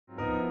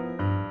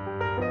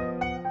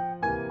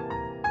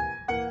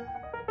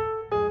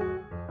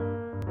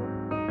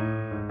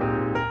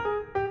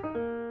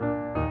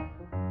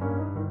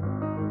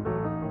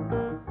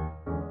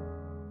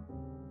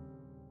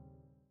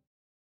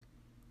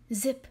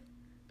Zip.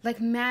 Like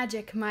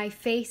magic, my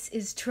face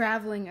is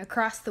traveling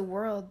across the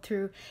world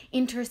through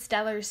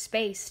interstellar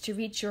space to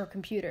reach your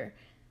computer.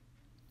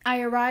 I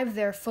arrive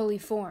there fully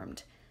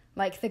formed,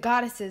 like the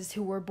goddesses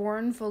who were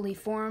born fully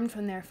formed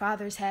from their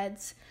fathers'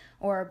 heads,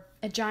 or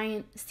a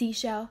giant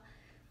seashell.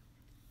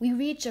 We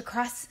reach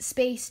across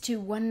space to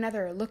one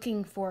another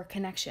looking for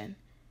connection.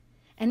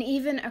 And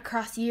even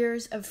across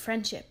years of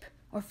friendship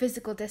or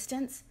physical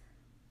distance,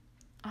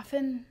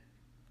 often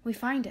we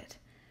find it.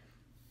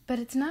 But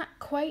it's not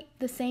quite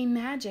the same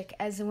magic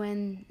as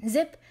when,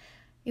 zip,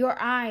 your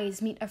eyes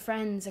meet a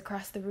friend's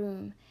across the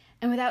room,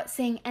 and without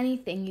saying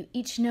anything, you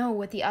each know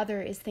what the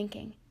other is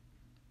thinking.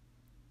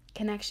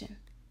 Connection.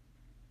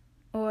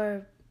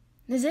 Or,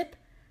 zip,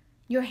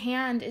 your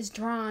hand is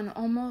drawn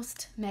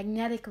almost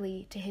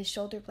magnetically to his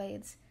shoulder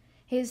blades,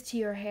 his to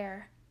your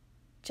hair.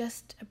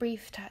 Just a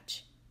brief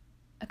touch.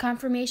 A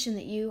confirmation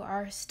that you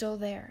are still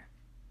there,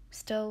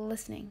 still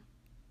listening.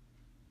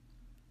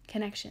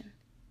 Connection.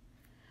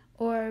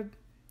 Or,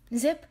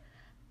 zip,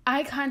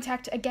 eye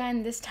contact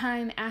again, this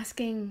time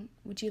asking,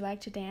 would you like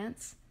to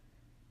dance?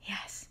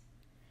 Yes.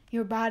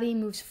 Your body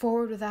moves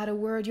forward without a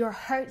word, your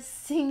heart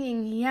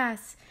singing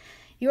yes.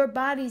 Your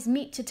bodies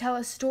meet to tell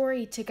a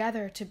story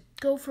together, to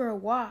go for a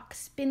walk,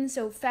 spin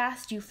so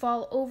fast you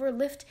fall over,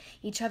 lift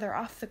each other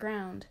off the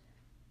ground.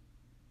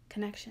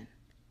 Connection.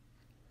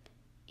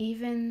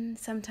 Even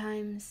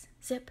sometimes,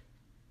 zip,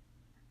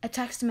 a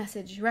text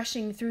message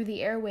rushing through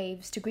the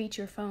airwaves to greet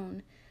your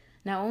phone.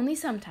 Now only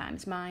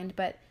sometimes, mind,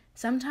 but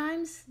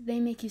sometimes they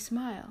make you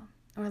smile,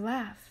 or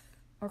laugh,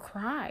 or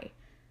cry.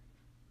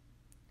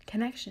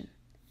 Connection.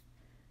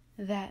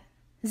 That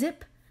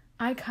zip,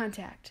 eye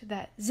contact,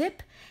 that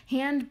zip,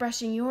 hand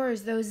brushing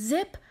yours, those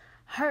zip,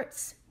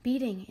 hearts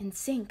beating in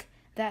sync,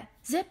 that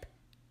zip,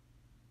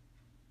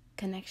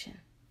 connection.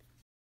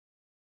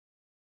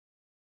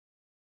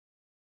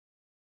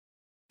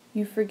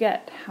 You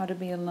forget how to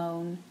be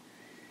alone.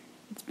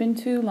 It's been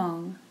too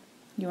long.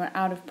 You are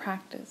out of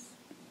practice.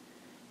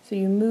 So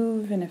you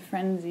move in a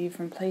frenzy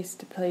from place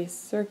to place,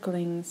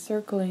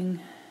 circling.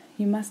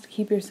 You must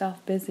keep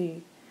yourself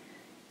busy.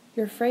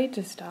 You're afraid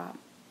to stop.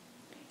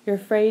 You're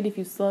afraid if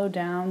you slow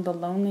down, the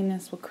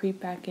loneliness will creep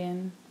back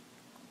in.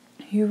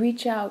 You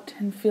reach out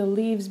and feel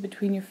leaves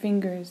between your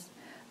fingers,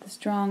 the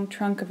strong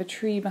trunk of a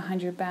tree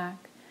behind your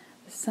back,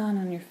 the sun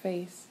on your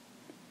face.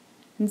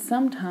 And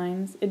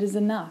sometimes it is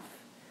enough,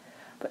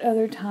 but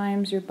other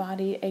times your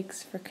body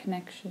aches for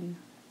connection.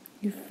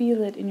 You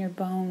feel it in your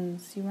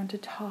bones. You want to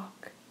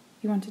talk.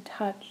 You want to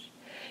touch.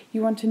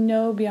 You want to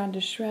know beyond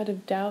a shred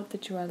of doubt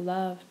that you are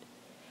loved.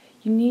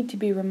 You need to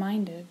be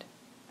reminded.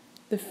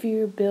 The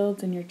fear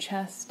builds in your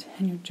chest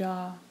and your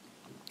jaw,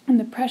 and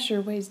the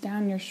pressure weighs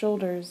down your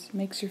shoulders,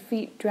 makes your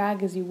feet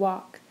drag as you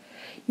walk.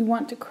 You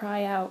want to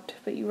cry out,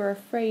 but you are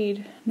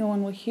afraid no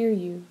one will hear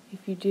you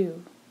if you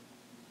do.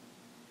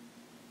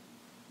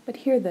 But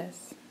hear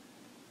this.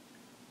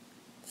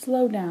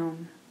 Slow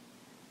down.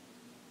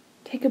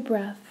 Take a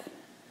breath.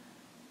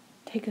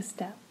 Take a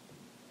step.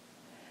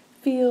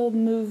 Feel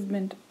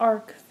movement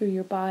arc through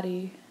your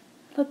body.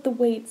 Let the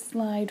weight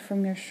slide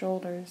from your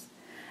shoulders.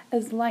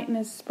 As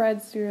lightness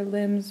spreads through your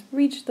limbs,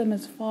 reach them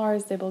as far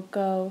as they will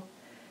go.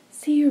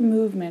 See your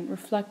movement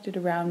reflected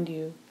around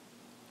you.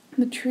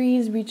 The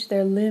trees reach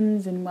their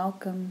limbs in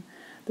welcome.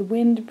 The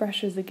wind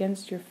brushes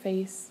against your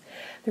face.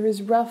 There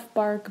is rough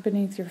bark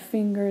beneath your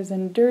fingers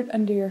and dirt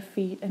under your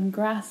feet and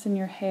grass in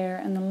your hair,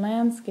 and the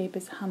landscape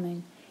is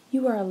humming.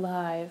 You are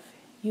alive.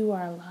 You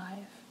are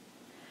alive.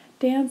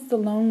 Dance the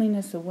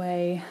loneliness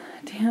away.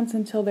 Dance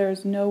until there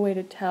is no way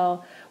to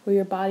tell where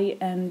your body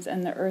ends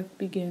and the earth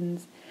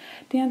begins.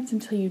 Dance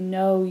until you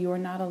know you are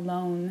not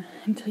alone,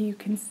 until you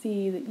can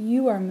see that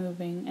you are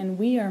moving and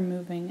we are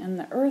moving and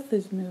the earth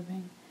is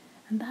moving,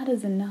 and that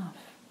is enough.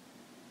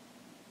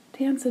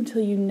 Dance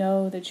until you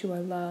know that you are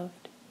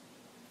loved.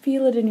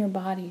 Feel it in your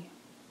body.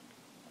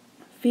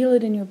 Feel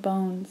it in your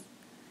bones.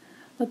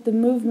 Let the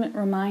movement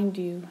remind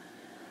you.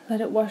 Let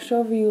it wash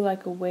over you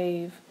like a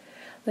wave.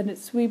 Let it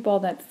sweep all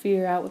that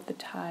fear out with the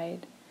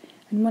tide.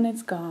 And when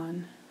it's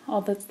gone,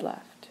 all that's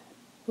left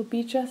will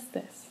be just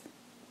this.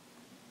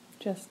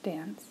 Just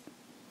dance.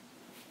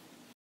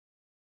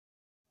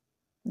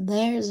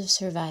 Layers of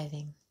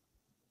surviving.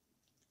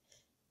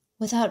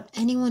 Without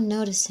anyone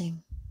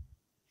noticing,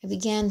 I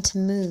began to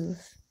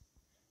move.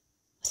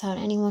 Without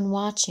anyone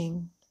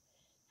watching,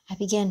 I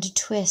began to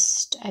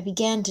twist. I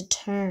began to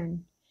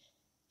turn,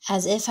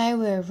 as if I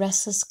were a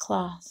restless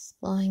cloth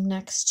blowing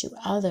next to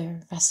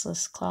other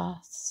restless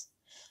cloths.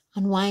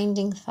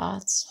 Unwinding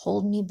thoughts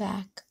hold me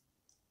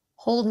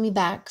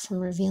back from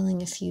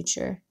revealing a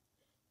future.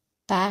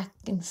 Back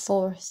and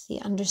forth, the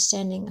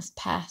understanding of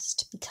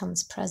past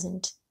becomes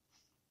present.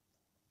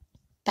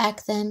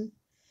 Back then,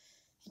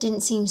 it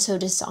didn't seem so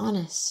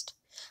dishonest.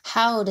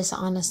 How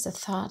dishonest a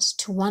thought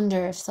to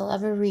wonder if they'll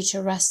ever reach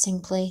a resting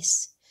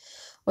place,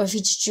 or if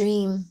each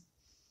dream,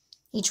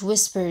 each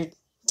whisper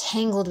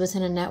tangled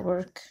within a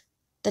network,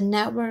 the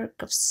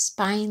network of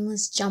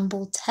spineless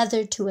jumble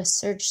tethered to a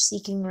search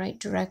seeking right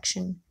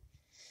direction,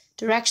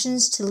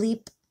 directions to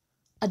leap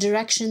a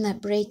direction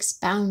that breaks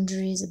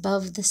boundaries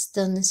above the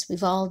stillness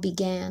we've all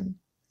began,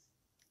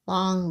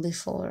 long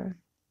before.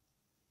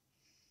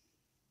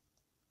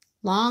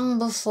 Long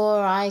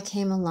before I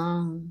came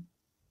along,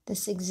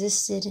 this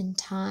existed in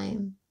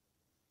time,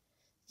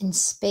 in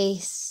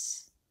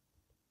space.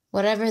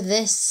 Whatever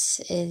this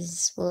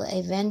is will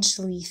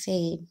eventually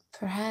fade,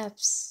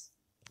 perhaps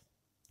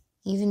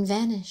even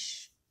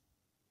vanish.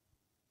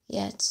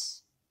 Yet,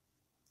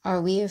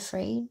 are we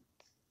afraid?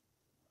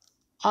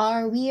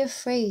 Are we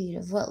afraid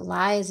of what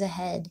lies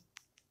ahead?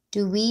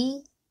 Do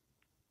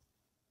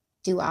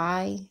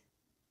I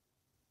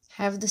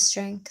have the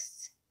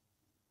strength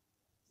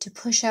to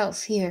push out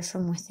fear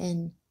from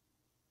within?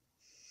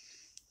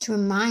 To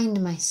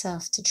remind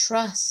myself to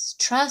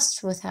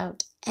trust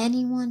without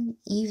anyone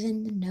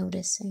even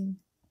noticing.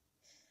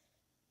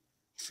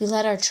 If we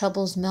let our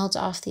troubles melt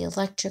off the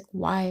electric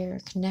wire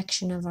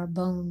connection of our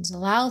bones,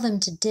 allow them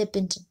to dip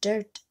into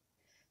dirt,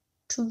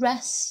 to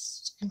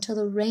rest until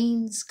the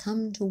rains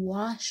come to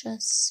wash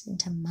us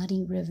into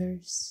muddy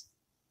rivers.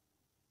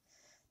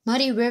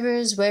 Muddy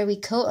rivers where we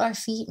coat our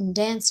feet in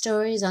dance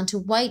stories onto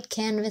white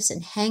canvas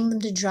and hang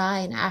them to dry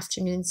in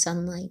afternoon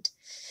sunlight.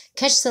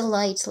 Catch the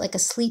light like a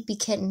sleepy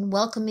kitten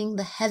welcoming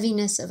the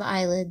heaviness of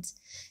eyelids.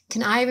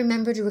 Can I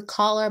remember to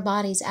recall our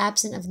bodies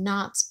absent of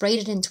knots,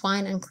 braided in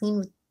twine, unclean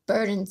with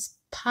burdens,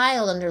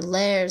 piled under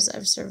layers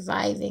of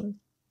surviving?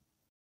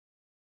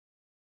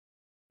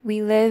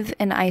 We live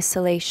in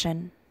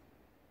isolation.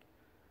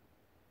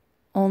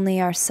 Only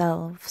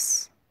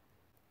ourselves.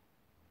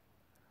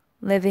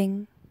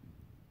 Living,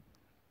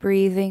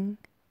 breathing,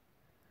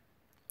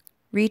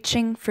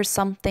 reaching for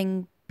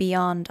something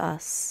beyond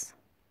us.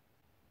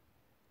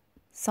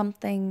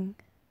 Something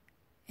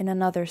in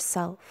another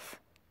self.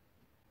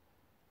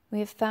 We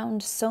have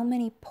found so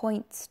many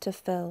points to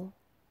fill,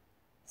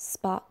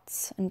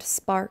 spots and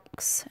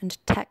sparks and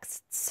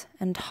texts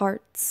and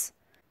hearts,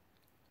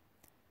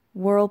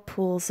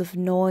 whirlpools of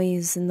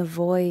noise in the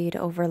void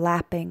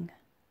overlapping,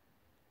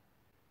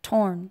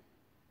 torn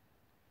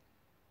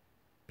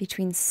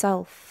between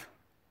self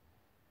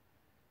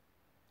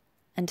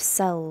and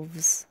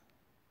selves.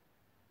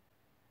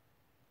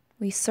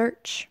 We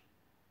search.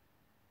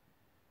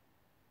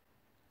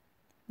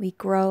 We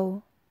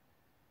grow.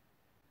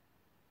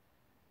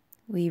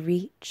 We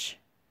reach.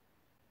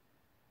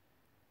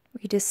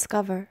 We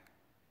discover.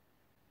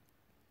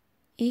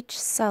 Each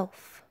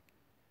self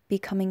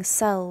becoming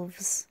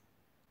selves,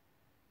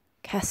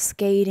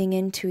 cascading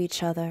into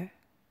each other.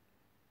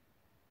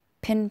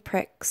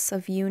 Pinpricks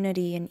of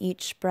unity in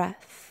each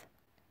breath.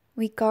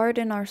 We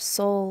garden our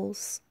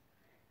souls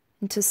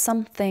into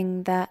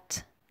something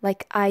that,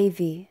 like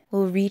ivy,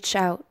 will reach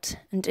out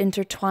and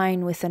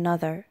intertwine with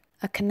another,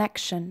 a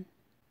connection.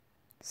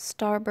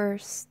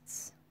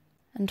 Starbursts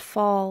and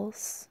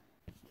falls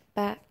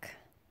back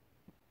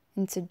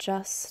into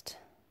just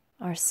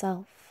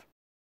ourself.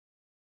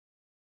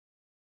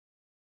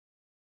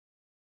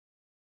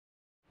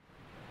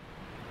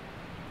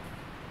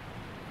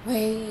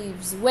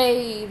 Waves,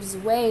 waves,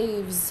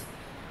 waves.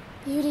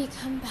 Beauty,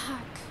 come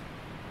back.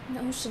 An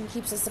ocean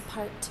keeps us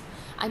apart.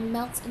 I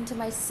melt into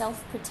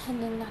myself,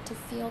 pretending not to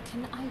feel.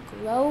 Can I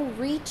grow,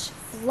 reach,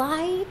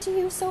 fly to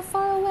you so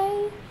far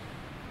away?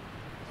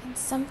 Can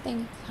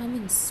something come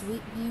and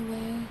sweep me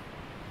away?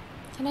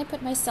 Can I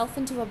put myself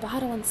into a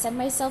bottle and send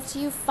myself to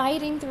you,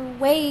 fighting through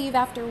wave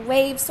after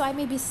wave, so I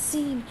may be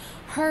seen,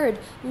 heard,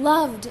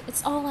 loved?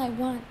 It's all I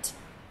want.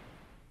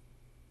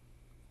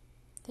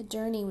 The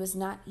journey was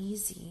not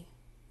easy.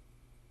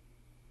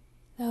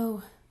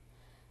 Though,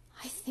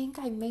 I think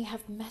I may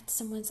have met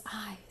someone's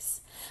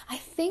eyes. I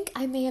think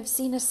I may have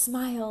seen a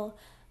smile.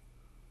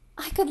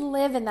 I could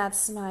live in that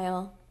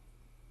smile.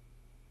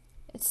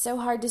 It's so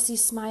hard to see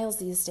smiles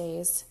these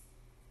days.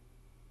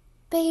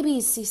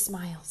 Babies see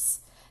smiles.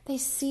 They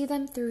see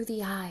them through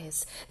the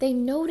eyes. They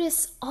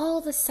notice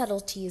all the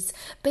subtleties.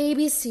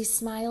 Babies see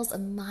smiles a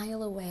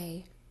mile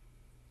away.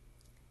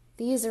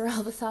 These are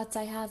all the thoughts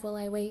I have while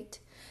I wait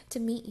to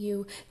meet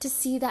you, to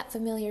see that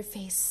familiar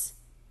face.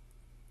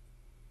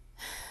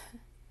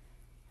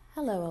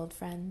 Hello, old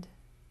friend.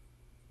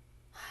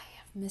 I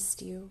have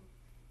missed you.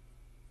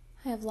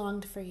 I have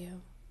longed for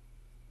you.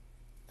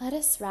 Let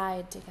us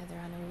ride together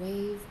on a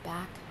wave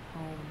back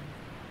home.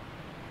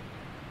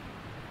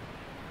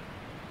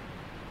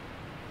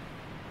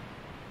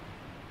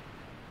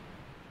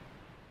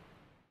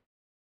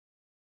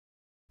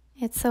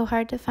 It's so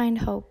hard to find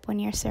hope when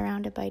you're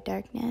surrounded by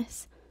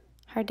darkness.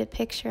 Hard to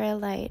picture a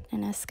light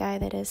in a sky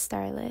that is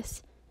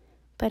starless.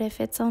 But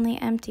if it's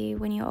only empty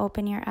when you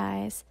open your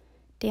eyes,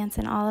 dance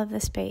in all of the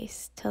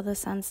space till the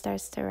sun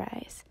starts to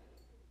rise.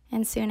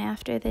 And soon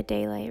after the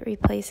daylight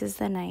replaces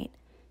the night,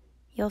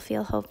 you'll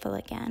feel hopeful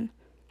again.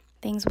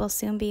 Things will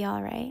soon be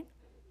all right.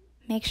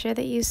 Make sure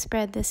that you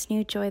spread this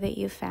new joy that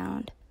you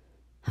found.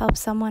 Help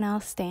someone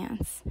else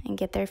dance and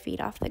get their feet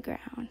off the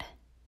ground.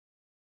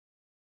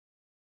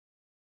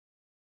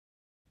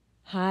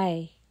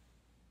 Hi.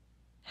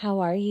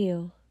 How are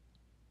you?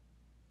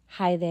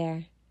 Hi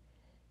there.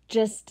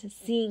 Just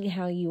seeing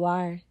how you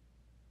are.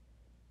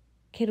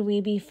 Can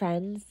we be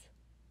friends?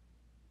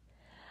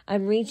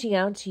 I'm reaching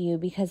out to you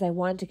because I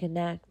want to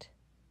connect.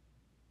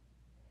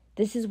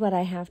 This is what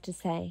I have to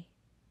say.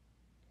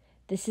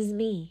 This is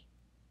me.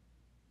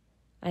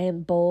 I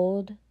am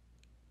bold.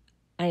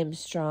 I am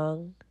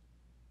strong.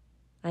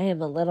 I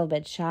am a little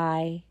bit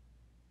shy.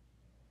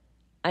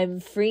 I'm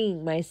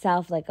freeing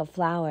myself like a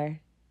flower,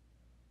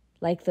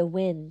 like the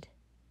wind.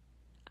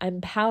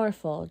 I'm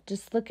powerful.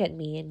 Just look at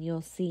me and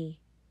you'll see.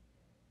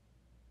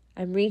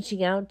 I'm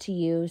reaching out to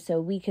you so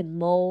we can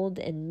mold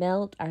and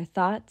melt our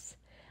thoughts,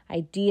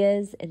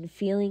 ideas, and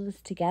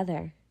feelings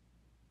together.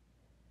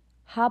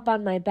 Hop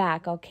on my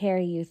back, I'll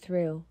carry you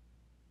through.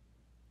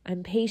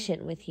 I'm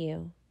patient with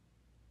you.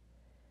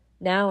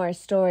 Now our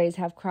stories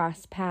have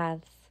crossed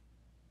paths.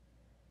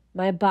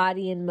 My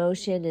body in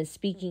motion is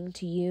speaking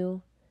to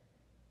you.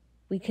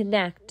 We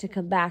connect to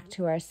come back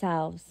to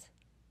ourselves.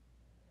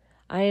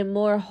 I am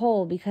more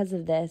whole because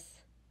of this,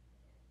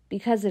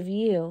 because of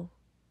you.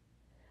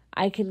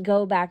 I can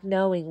go back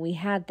knowing we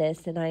had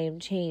this and I am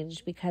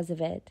changed because of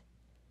it.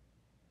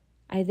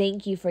 I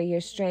thank you for your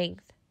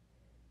strength,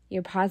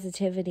 your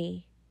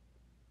positivity,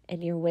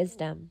 and your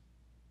wisdom.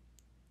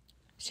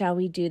 Shall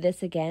we do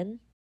this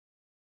again?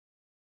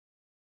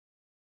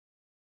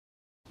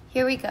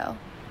 Here we go.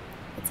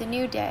 It's a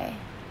new day.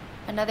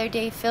 Another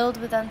day filled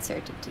with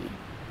uncertainty.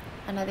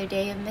 Another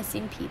day of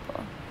missing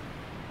people.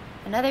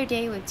 Another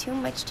day with too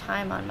much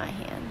time on my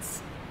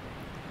hands.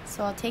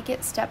 So I'll take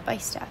it step by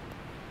step.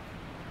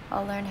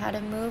 I'll learn how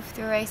to move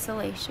through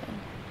isolation,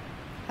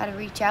 how to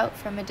reach out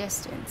from a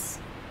distance,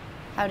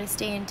 how to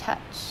stay in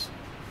touch,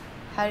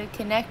 how to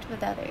connect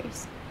with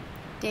others.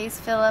 Days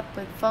fill up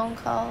with phone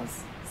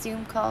calls,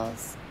 Zoom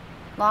calls,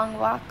 long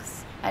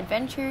walks,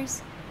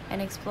 adventures,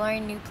 and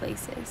exploring new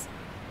places.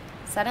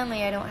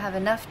 Suddenly I don't have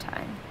enough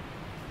time.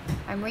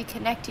 I'm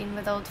reconnecting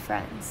with old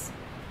friends.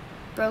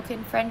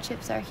 Broken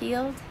friendships are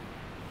healed.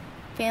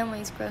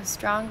 Families grow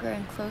stronger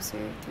and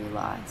closer through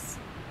loss.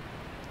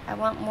 I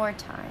want more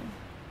time.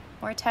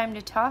 More time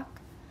to talk,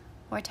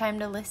 more time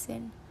to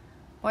listen,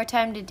 more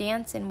time to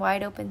dance in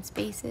wide open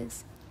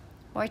spaces,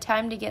 more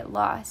time to get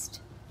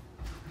lost,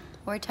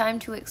 more time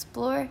to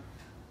explore,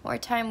 more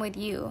time with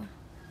you,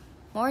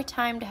 more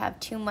time to have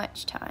too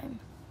much time.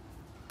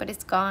 But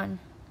it's gone.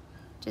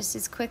 Just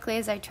as quickly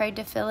as I tried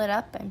to fill it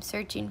up, I'm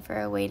searching for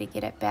a way to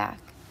get it back.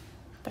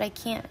 But I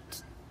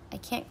can't. I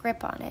can't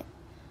grip on it.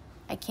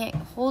 I can't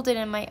hold it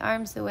in my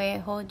arms the way I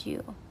hold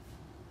you.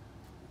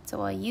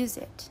 So I'll use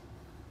it.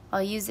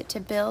 I'll use it to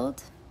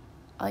build.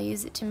 I'll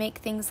use it to make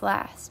things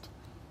last.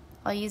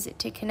 I'll use it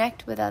to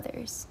connect with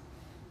others,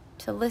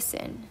 to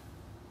listen,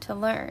 to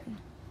learn,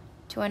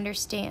 to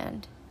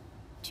understand,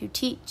 to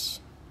teach,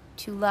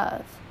 to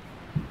love.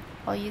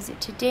 I'll use it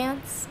to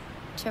dance,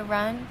 to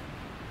run,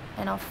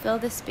 and I'll fill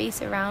the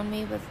space around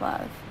me with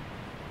love.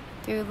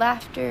 Through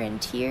laughter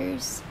and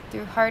tears,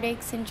 through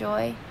heartaches and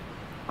joy,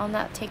 I'll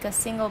not take a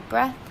single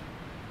breath,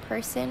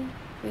 person,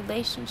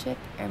 relationship,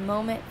 or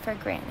moment for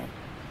granted.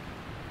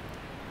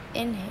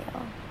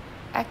 Inhale,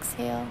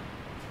 exhale.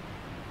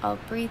 I'll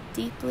breathe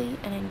deeply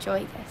and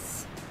enjoy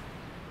this.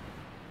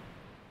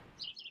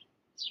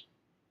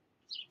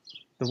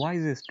 The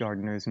wisest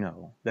gardeners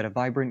know that a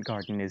vibrant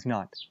garden is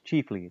not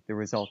chiefly the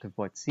result of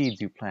what seeds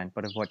you plant,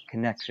 but of what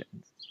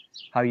connections,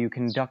 how you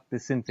conduct the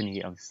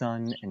symphony of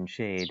sun and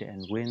shade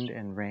and wind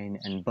and rain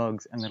and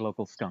bugs and the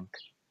local skunk.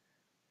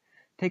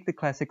 Take the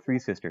classic three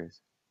sisters,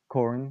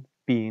 corn,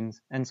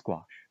 beans, and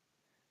squash.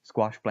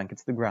 Squash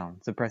blankets the ground,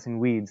 suppressing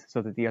weeds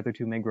so that the other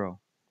two may grow.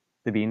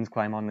 The beans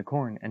climb on the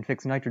corn and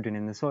fix nitrogen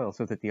in the soil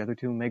so that the other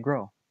two may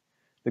grow.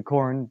 The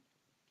corn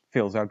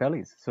fills our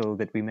bellies so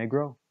that we may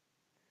grow.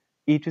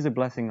 Each is a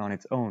blessing on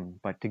its own,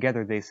 but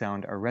together they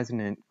sound a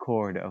resonant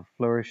chord of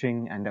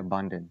flourishing and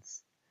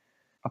abundance.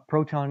 A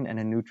proton and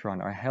a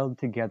neutron are held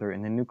together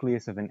in the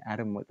nucleus of an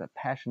atom with a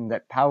passion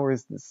that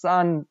powers the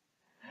sun.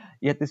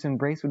 Yet this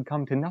embrace would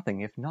come to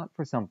nothing if not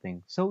for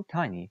something so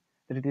tiny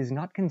that it is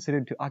not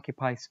considered to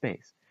occupy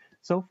space.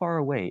 So far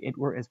away it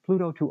were as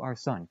Pluto to our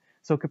sun,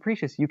 so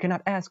capricious you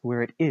cannot ask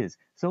where it is,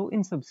 so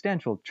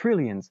insubstantial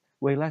trillions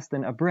weigh less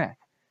than a breath,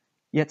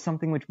 yet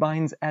something which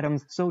binds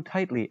atoms so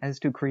tightly as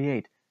to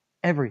create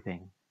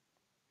everything.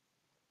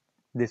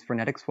 This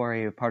frenetic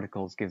soiree of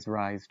particles gives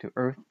rise to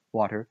earth,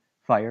 water,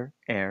 fire,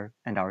 air,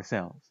 and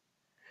ourselves.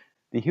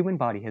 The human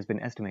body has been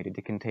estimated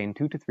to contain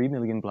 2 to 3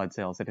 million blood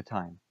cells at a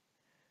time.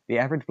 The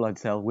average blood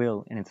cell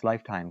will, in its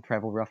lifetime,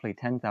 travel roughly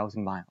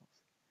 10,000 miles.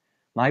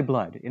 My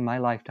blood, in my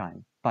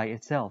lifetime, by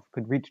itself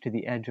could reach to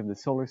the edge of the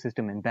solar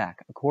system and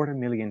back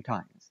 250,000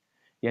 times,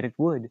 yet it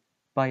would,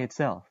 by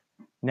itself,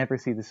 never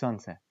see the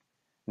sunset,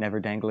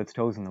 never dangle its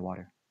toes in the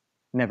water,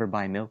 never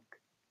buy milk.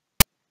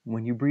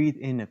 When you breathe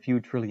in a few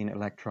trillion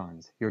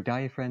electrons, your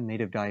diaphragm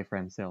made of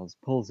diaphragm cells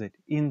pulls it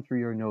in through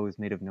your nose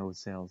made of nose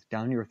cells,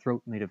 down your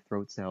throat made of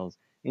throat cells,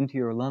 into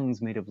your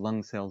lungs made of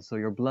lung cells, so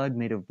your blood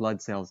made of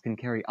blood cells can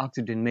carry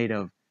oxygen made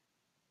of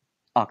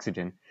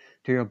oxygen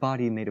to your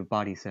body made of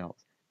body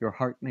cells, your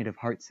heart made of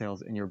heart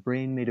cells, and your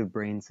brain made of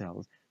brain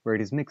cells, where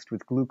it is mixed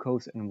with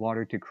glucose and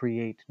water to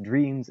create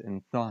dreams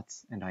and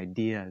thoughts and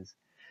ideas.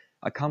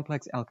 A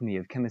complex alchemy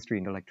of chemistry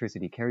and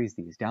electricity carries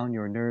these down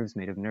your nerves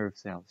made of nerve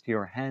cells, to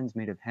your hands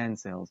made of hand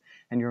cells,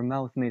 and your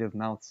mouth made of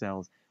mouth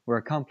cells, where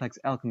a complex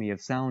alchemy of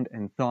sound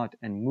and thought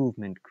and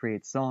movement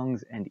creates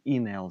songs and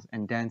emails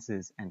and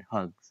dances and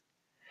hugs.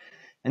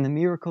 And the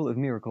miracle of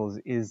miracles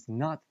is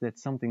not that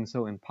something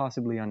so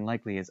impossibly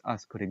unlikely as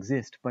us could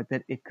exist, but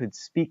that it could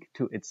speak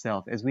to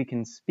itself as we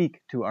can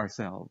speak to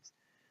ourselves.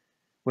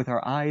 With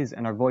our eyes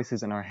and our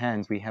voices and our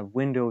hands, we have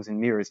windows and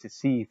mirrors to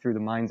see through the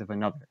minds of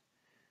another.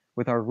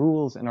 With our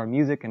rules and our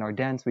music and our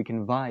dance, we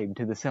can vibe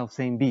to the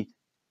self-same beat.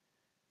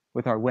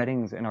 With our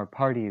weddings and our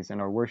parties and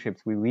our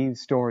worships, we weave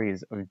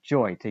stories of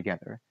joy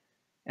together.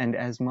 And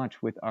as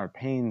much with our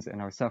pains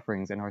and our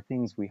sufferings and our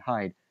things we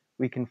hide,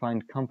 we can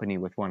find company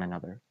with one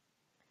another.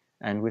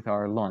 And with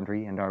our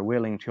laundry and our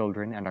wailing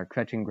children and our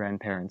kvetching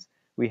grandparents,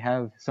 we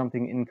have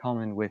something in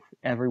common with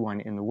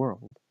everyone in the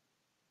world.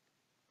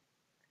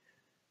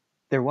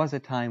 There was a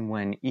time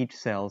when each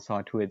cell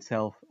saw to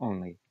itself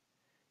only.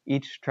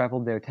 Each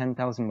traveled their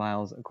 10,000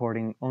 miles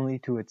according only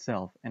to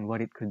itself and what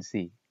it could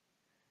see.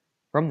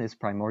 From this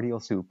primordial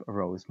soup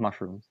arose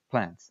mushrooms,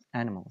 plants,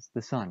 animals,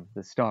 the sun,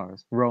 the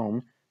stars,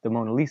 Rome, the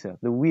Mona Lisa,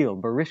 the wheel,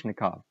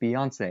 Baryshnikov,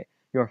 Beyonce,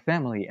 your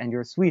family and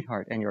your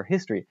sweetheart and your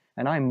history,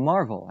 and I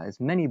marvel, as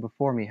many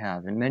before me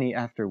have and many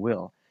after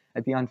will,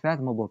 at the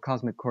unfathomable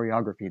cosmic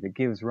choreography that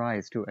gives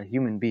rise to a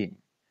human being.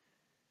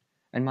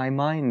 And my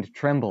mind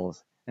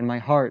trembles and my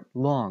heart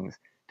longs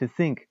to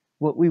think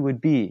what we would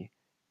be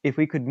if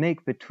we could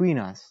make between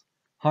us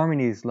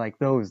harmonies like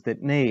those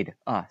that made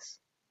us.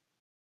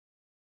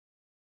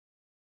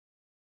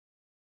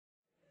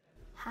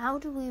 How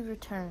do we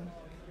return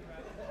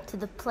to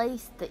the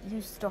place that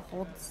used to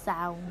hold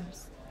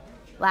sounds,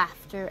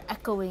 laughter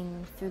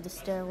echoing through the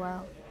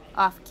stairwell,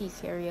 off-key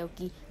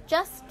karaoke,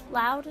 just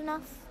loud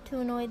enough to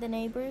annoy the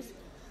neighbors,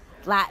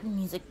 Latin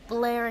music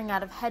blaring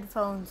out of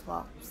headphones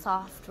while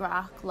soft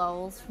rock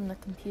lulls from the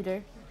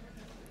computer,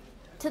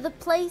 to the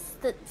place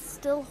that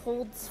still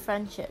holds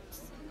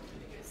friendships,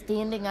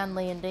 standing on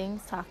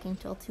landings, talking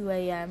till 2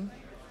 a.m.,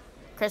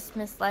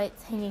 Christmas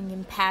lights hanging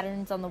in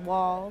patterns on the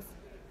walls,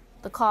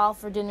 the call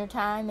for dinner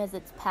time as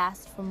it's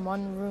passed from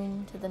one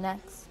room to the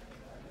next,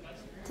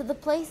 to the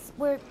place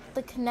where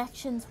the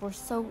connections were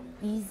so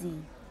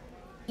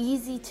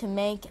easy to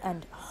make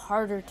and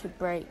harder to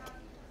break,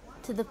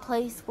 to the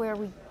place where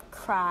we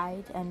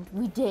cried and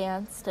we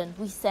danced and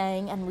we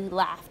sang and we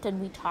laughed and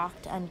we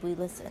talked and we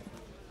listened.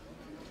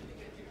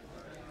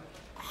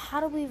 How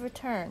do we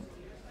return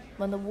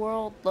when the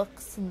world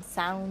looks and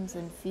sounds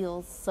and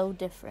feels so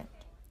different?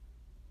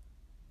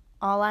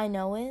 All I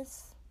know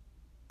is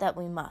that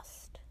we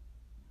must.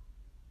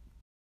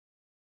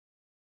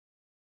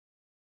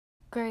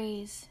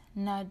 Graze,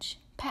 nudge,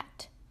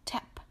 pat,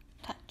 tap,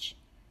 touch.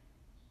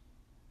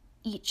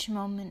 Each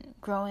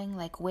moment growing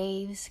like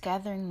waves,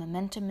 gathering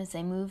momentum as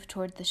they move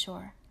toward the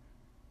shore.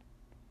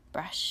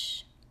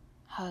 Brush,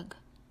 hug,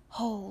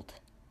 hold,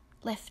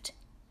 lift.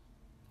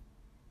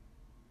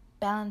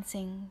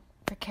 Balancing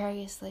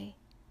precariously.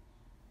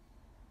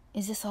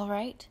 Is this all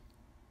right?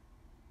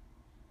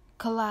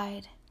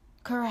 Collide,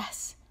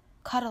 caress,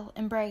 cuddle,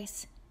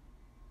 embrace.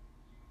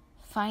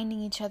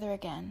 Finding each other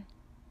again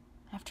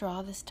after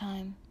all this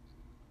time.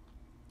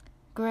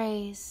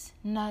 Graze,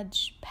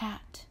 nudge,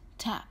 pat,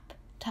 tap,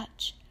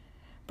 touch.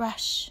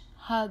 Brush,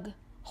 hug,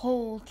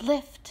 hold,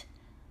 lift.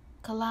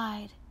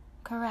 Collide,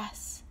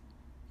 caress,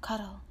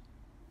 cuddle,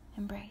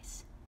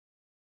 embrace.